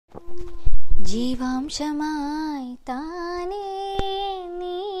ജീവാംശമായി താനേ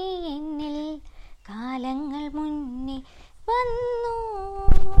നീ എന്നിൽ കാലങ്ങൾ മുന്നേ വന്നു.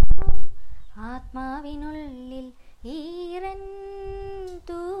 ആത്മാവിനുള്ളിൽ ഈറൻ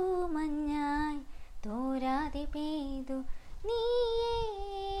തൂമഞ്ഞായി തോരാതെ പെയ്തു നീയേ.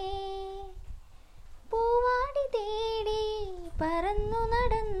 പൂവാടി തേടി പറന്നു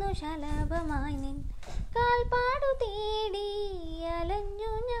നടന്നു ശലഭമായി നിൻ കാൽപ്പാടു തേടി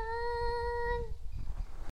അലഞ്ഞു ഞാൻ.